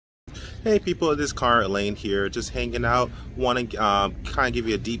Hey people, this is Conrad Layn here, just hanging out. Want to kind of give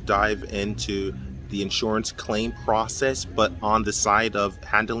you a deep dive into the insurance claim process, but on the side of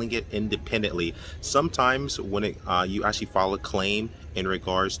handling it independently. Sometimes when you actually file a claim in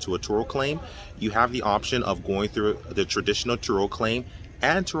regards to a Turo claim, you have the option of going through the traditional Turo claim,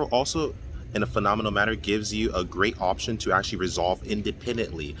 and Turo also in a phenomenal manner gives you a great option to actually resolve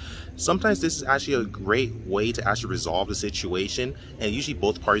independently. Sometimes this is actually a great way to actually resolve the situation, and usually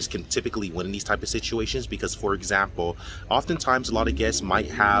both parties can typically win in these type of situations because, for example, oftentimes a lot of guests might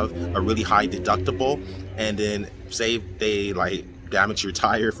have a really high deductible, and then say they like damage your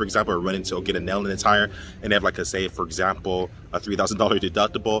tire, for example, or run into or get a nail in the tire, and they have like a, say for example, a $3,000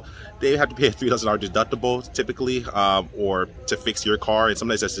 deductible. They have to pay a $3,000 deductible typically, or to fix your car, and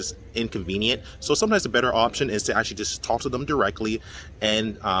sometimes that's just inconvenient. So sometimes the better option is to actually just talk to them directly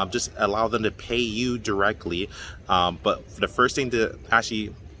and just allow them to pay you directly. But for the first thing to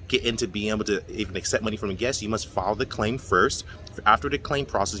actually get into being able to even accept money from a guest, you must file the claim first. After the claim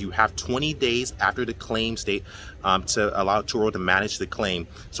process, you have 20 days after the claim date to allow Turo to manage the claim.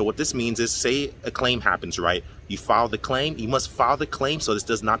 So what this means is, say a claim happens, right? You file the claim, you must file the claim so this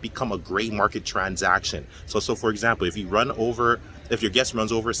does not become a gray market transaction. So for example, if your guest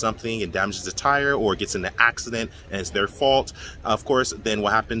runs over something and damages a tire or gets in an accident and it's their fault, of course, then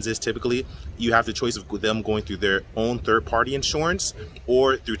what happens is typically you have the choice of them going through their own third-party insurance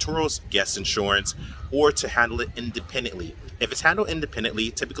or through Turo's guest insurance, or to handle it independently. If it's handled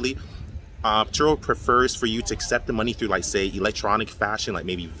independently, typically Turo prefers for you to accept the money through, like, say, electronic fashion, like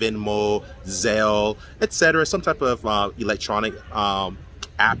maybe Venmo, Zelle, etc., some type of electronic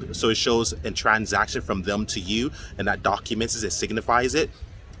app, so it shows a transaction from them to you, and that documents it, signifies it.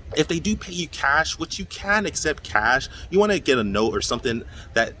 If they do pay you cash, which you can accept cash, you want to get a note or something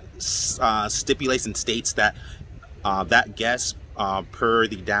that stipulates and states that that guest per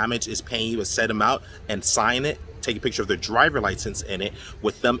the damage is paying you a set amount, and sign it. Take a picture of their driver license in it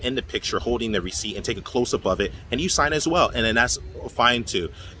with them in the picture holding the receipt, and take a close up of it, and you sign as well, and then that's fine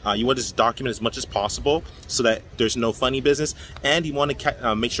too. You want this document as much as possible so that there's no funny business, and you want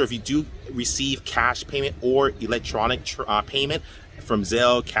to make sure if you do receive cash payment or electronic payment from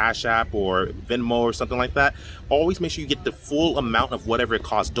Zelle, Cash App, or Venmo or something like that, always make sure you get the full amount of whatever it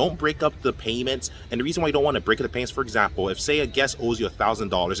costs. Don't break up the payments. And the reason why you don't want to break up the payments, for example, if say a guest owes you $1,000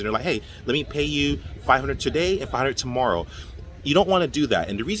 and they're like, hey, let me pay you $500 today and $500 tomorrow. You don't want to do that.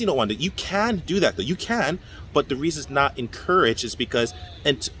 And the reason you don't want to, you can do that though, you can, but the reason it's not encouraged is because,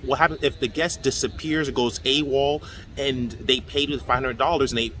 and what happens if the guest disappears or goes AWOL and they paid you $500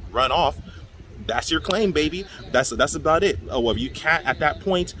 and they run off? That's your claim, baby. That's about it. Oh, well, you can't, at that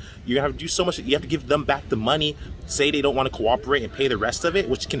point, you have to do so much. You have to give them back the money. Say they don't want to cooperate and pay the rest of it,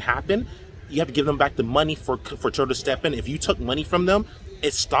 which can happen. You have to give them back the money for Turo to step in. If you took money from them,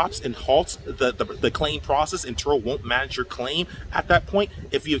 it stops and halts the claim process, and Turo won't manage your claim at that point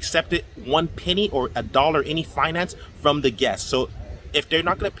if you accepted 1 penny or $1 any finance from the guest. So if they're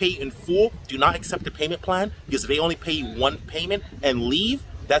not going to pay you in full, do not accept the payment plan, because if they only pay you 1 payment and leave,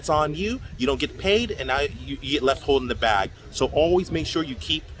 that's on you. You don't get paid, and now you get left holding the bag. So always make sure you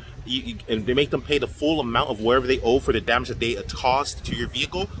keep, and they make them pay the full amount of whatever they owe for the damage that they caused to your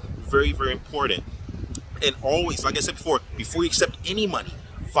vehicle. Very, very important. And always, like I said before you accept any money,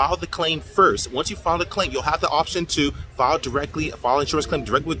 file the claim first. Once you file the claim, you'll have the option to file insurance claim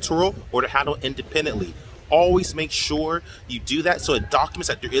directly with Turo, or to handle independently. Always make sure you do that so it documents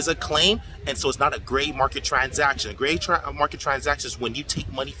that there is a claim, and so it's not a gray market transaction. A gray market transaction is when you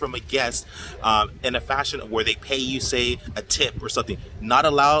take money from a guest in a fashion where they pay you, say, a tip or something. Not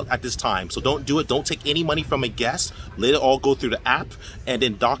allowed at this time. So don't do it. Don't take any money from a guest. Let it all go through the app, and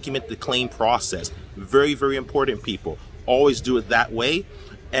then document the claim process. Very, very important, people. Always do it that way.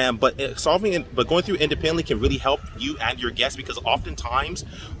 But going through independently can really help you and your guests, because oftentimes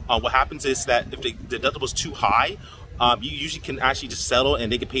what happens is that if the deductible is too high, you usually can actually just settle, and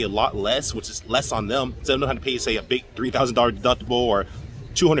they can pay a lot less, which is less on them. Instead of them having to pay, say, a big $3,000 deductible or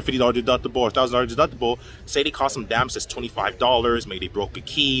 $250 deductible or $1,000 deductible, say they cost some damage that's $25, maybe they broke a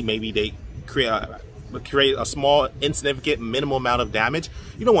key, maybe they create a small insignificant minimal amount of damage.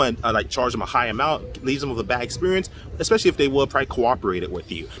 You don't want to like charge them a high amount, leaves them with a bad experience, especially if they will probably cooperate it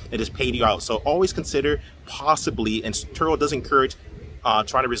with you and just pay you out. So always consider possibly, and Turo does encourage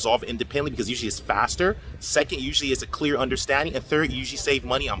trying to resolve it independently, because usually it's faster. Second, usually it's a clear understanding, and third, you usually save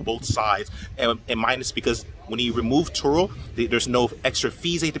money on both sides. And minus, because when you remove Turo, there's no extra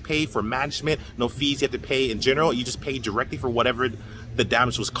fees they have to pay for management, no fees you have to pay in general. You just pay directly for whatever the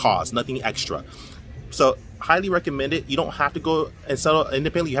damage was caused, nothing extra. So highly recommend it. You don't have to go and settle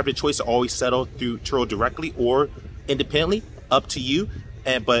independently. You have the choice to always settle through Turo directly or independently, up to you.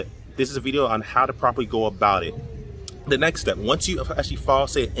 But this is a video on how to properly go about it. The next step, once you actually file,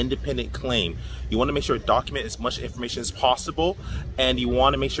 say, an independent claim, you want to make sure to document as much information as possible, and you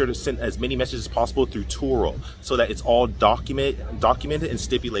want to make sure to send as many messages as possible through Turo so that it's all documented and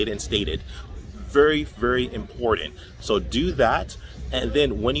stipulated and stated. Very, very important. So do that, and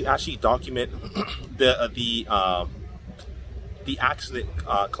then when you actually document the accident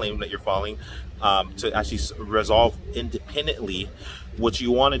claim that you're filing to actually resolve independently, what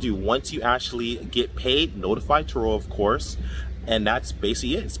you want to do once you actually get paid, notify Turo, of course, and that's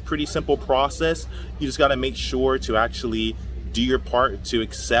basically it. It's a pretty simple process. You just got to make sure to actually do your part to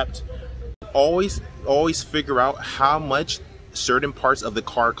accept. Always figure out how much certain parts of the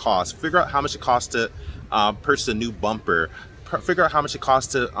car cost. Figure out how much it costs to purchase a new bumper. Figure out how much it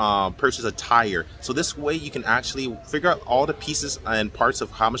costs to purchase a tire. So this way you can actually figure out all the pieces and parts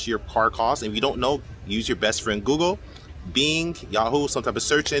of how much your car costs. And if you don't know, use your best friend Google, Bing, Yahoo, some type of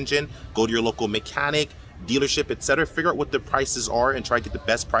search engine. Go to your local mechanic, dealership, etc. Figure out what the prices are and try to get the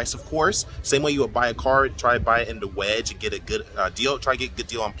best price, of course. Same way you would buy a car, try to buy it in the wedge and get a good deal. Try to get a good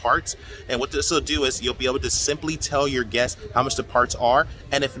deal on parts. And what this will do is you'll be able to simply tell your guests how much the parts are.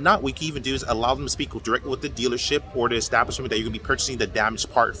 And if not, what you can even do is allow them to speak directly with the dealership or the establishment that you're gonna be purchasing the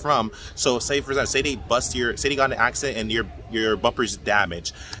damaged part from. So say, for example, say they got in an accident and your bumper's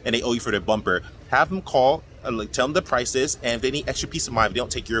damaged and they owe you for their bumper. Have them call, tell them the prices, and if they need extra peace of mind, if they don't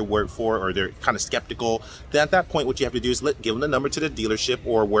take your word for it or they're kind of skeptical, then at that point what you have to do is give them the number to the dealership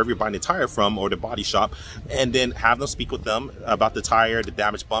or wherever you're buying the tire from or the body shop, and then have them speak with them about the tire, the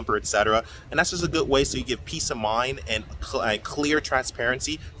damaged bumper, etc. And that's just a good way so you give peace of mind and clear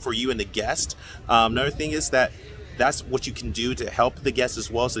transparency for you and the guest. Another thing is that's what you can do to help the guests as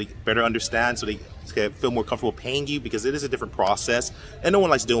well, so they better understand, so they can feel more comfortable paying you, because it is a different process and no one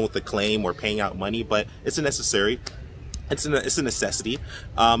likes dealing with the claim or paying out money, but it's a necessity.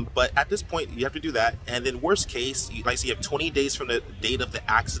 But at this point you have to do that. And then worst case, you have 20 days from the date of the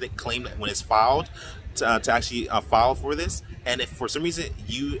accident claim when it's filed to actually file for this. And if for some reason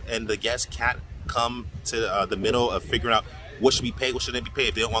you and the guest can't come to the middle of figuring out what should be paid, what shouldn't be paid,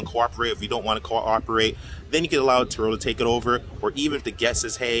 if they don't want to cooperate, if you don't want to cooperate, then you can allow Turo to take it over. Or even if the guest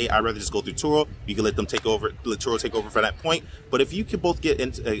says, hey, I'd rather just go through Turo, you can let Turo take over for that point. But if you can both get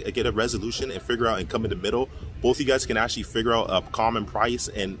a resolution and figure out and come in the middle, both of you guys can actually figure out a common price,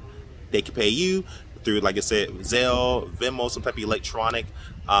 and they can pay you through, like I said, Zelle, Venmo, some type of electronic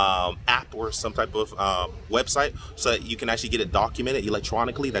app or some type of website, so that you can actually get it documented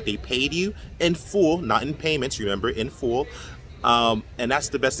electronically that they paid you in full, not in payments, remember, in full. And that's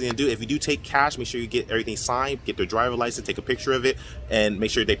the best thing to do. If you do take cash, make sure you get everything signed, get their driver license, take a picture of it, and make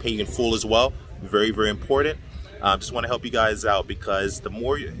sure they pay you in full as well. Very, very important. Just want to help you guys out, because the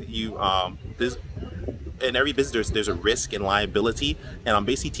more in every business there's a risk and liability, and I'm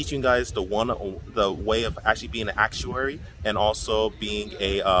basically teaching you guys the way of actually being an actuary and also being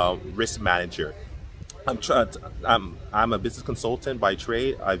a risk manager. I'm a business consultant by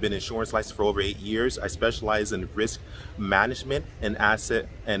trade. I've been insurance licensed for over 8 years. I specialize in risk management and asset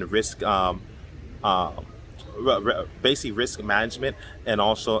and risk, basically risk management and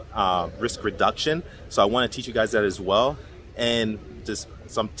also risk reduction. So I want to teach you guys that as well. And so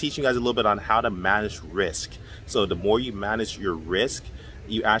I'm teaching you guys a little bit on how to manage risk. So the more you manage your risk,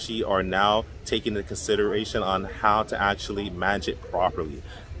 you actually are now taking into consideration on how to actually manage it properly.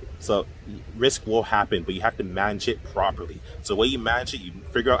 So risk will happen, but you have to manage it properly. So the way you manage it, you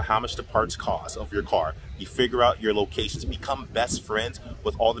figure out how much the parts cost of your car. You figure out your locations, become best friends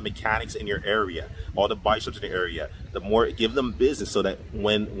with all the mechanics in your area, all the body shops in the area. The more, give them business so that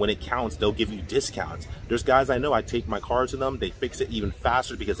when it counts, they'll give you discounts. There's guys I know, I take my car to them, they fix it even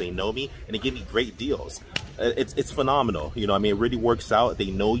faster because they know me, and they give me great deals. It's phenomenal. You know, I mean, it really works out. They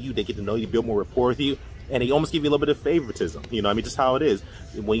know you, they get to know you, build more rapport with you. And they almost give you a little bit of favoritism. You know, I mean, just how it is.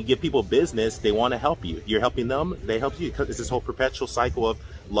 When you give people business, they want to help you. You're helping them, they help you. It's this whole perpetual cycle of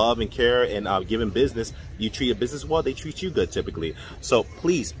love and care and giving business. You treat a business well, they treat you good typically. So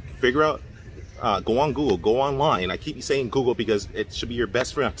please figure out, go on Google, go online. I keep saying Google because it should be your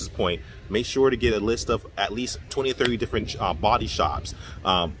best friend at this point. Make sure to get a list of at least 20 or 30 different body shops,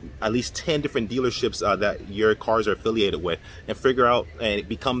 at least 10 different dealerships that your cars are affiliated with, and figure out and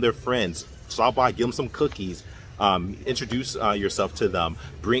become their friends. Stop by, give them some cookies, introduce yourself to them,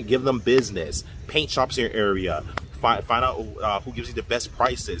 give them business, paint shops in your area, find out who gives you the best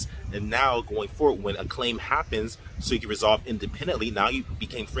prices, And now going forward, when a claim happens, so you can resolve independently, now you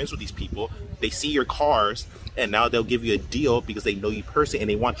became friends with these people. They see your cars, and now they'll give you a deal because they know you personally, and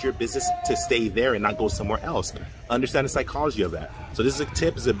they want your business to stay there and not go somewhere else. Understand the psychology of that. So this is a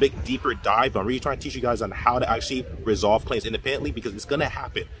tip, is a big deeper dive. I'm really trying to teach you guys on how to actually resolve claims independently, because it's gonna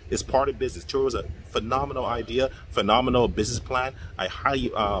happen. It's part of business. Turo is a phenomenal idea, phenomenal business plan. I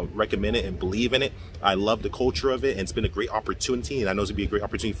highly recommend it and believe in it. I love the culture of it, and it's been a great opportunity, and I know it's gonna be a great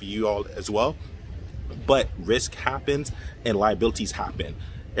opportunity for you all as well. But risk happens and liabilities happen.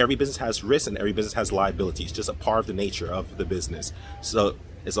 Every business has risk and every business has liabilities, just a part of the nature of the business. So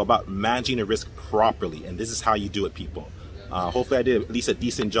it's all about managing the risk properly, and this is how you do it, people. Hopefully I did at least a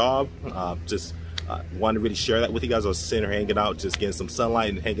decent job. Just wanted to really share that with you guys. I was sitting here hanging out, just getting some sunlight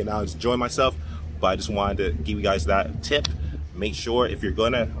and hanging out and enjoying myself. But I just wanted to give you guys that tip. Make sure if you're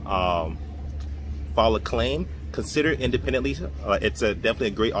gonna file a claim, consider it independently. It's definitely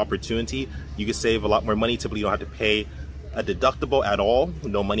a great opportunity. You can save a lot more money. Typically you don't have to pay a deductible at all,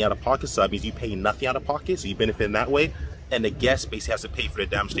 no money out of pocket, so that means you pay nothing out of pocket, so you benefit in that way. And the guest basically has to pay for the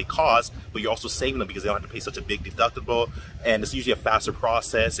damage they cause, but you're also saving them because they don't have to pay such a big deductible, and it's usually a faster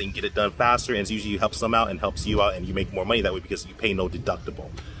process and get it done faster, and it usually helps them out and helps you out, and you make more money that way because you pay no deductible.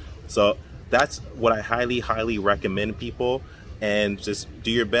 So that's what I highly recommend, people, and just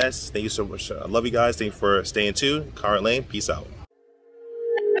do your best. Thank you so much. I love you guys. Thank you for staying tuned. Conrad Layn, peace out.